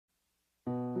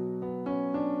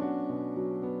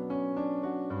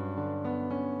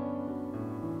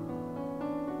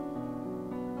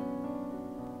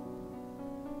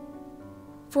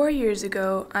4 years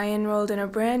ago, I enrolled in a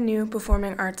brand new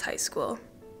performing arts high school.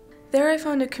 There I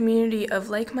found a community of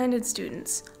like-minded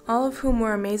students, all of whom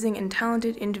were amazing and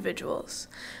talented individuals.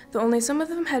 Though only some of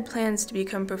them had plans to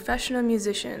become professional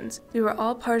musicians, we were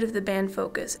all part of the band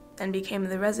Focus and became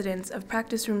the residents of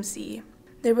Practice Room C.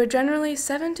 There were generally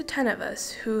 7 to 10 of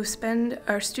us who spend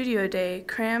our studio day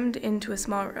crammed into a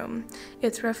small room.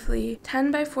 It's roughly 10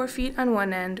 by 4 feet on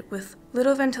one end with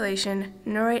little ventilation,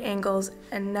 no right angles,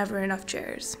 and never enough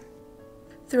chairs.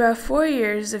 Through our 4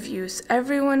 years of use,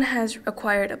 everyone has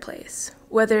acquired a place,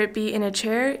 whether it be in a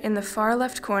chair in the far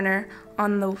left corner,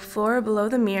 on the floor below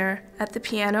the mirror, at the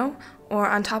piano, or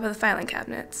on top of the filing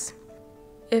cabinets.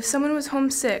 If someone was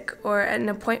homesick or at an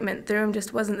appointment, the room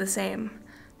just wasn't the same.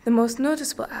 The most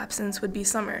noticeable absence would be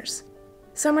Summer's.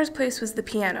 Summer's place was the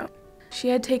piano. She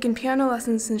had taken piano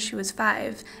lessons since she was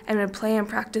 5 and would play and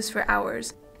practice for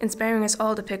hours, inspiring us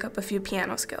all to pick up a few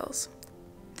piano skills.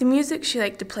 The music she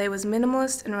liked to play was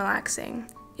minimalist and relaxing.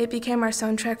 It became our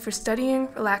soundtrack for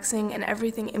studying, relaxing, and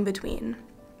everything in between.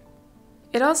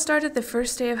 It all started the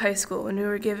first day of high school when we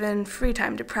were given free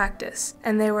time to practice,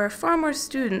 and there were far more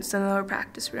students than the lower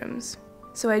practice rooms.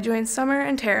 So I joined Summer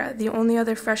and Tara, the only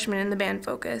other freshmen in the band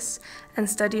Focus, and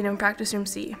studied in Practice Room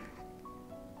C.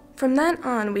 From then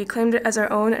on, we claimed it as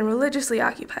our own and religiously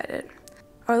occupied it.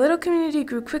 Our little community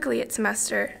grew quickly each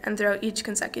semester and throughout each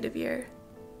consecutive year.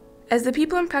 As the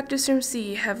people in Practice Room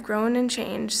C have grown and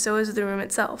changed, so has the room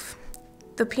itself.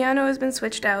 The piano has been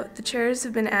switched out, the chairs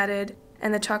have been added,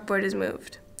 and the chalkboard is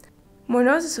moved. More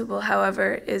noticeable,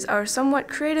 however, is our somewhat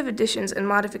creative additions and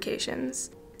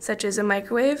modifications, such as a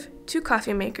microwave, 2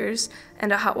 coffee makers,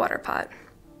 and a hot water pot.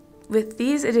 With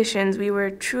these additions, we were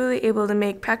truly able to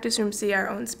make Practice Room C our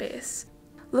own space.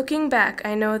 Looking back,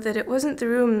 I know that it wasn't the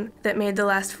room that made the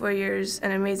last 4 years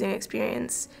an amazing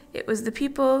experience. It was the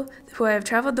people who I have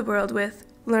traveled the world with,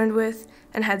 learned with,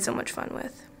 and had so much fun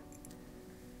with.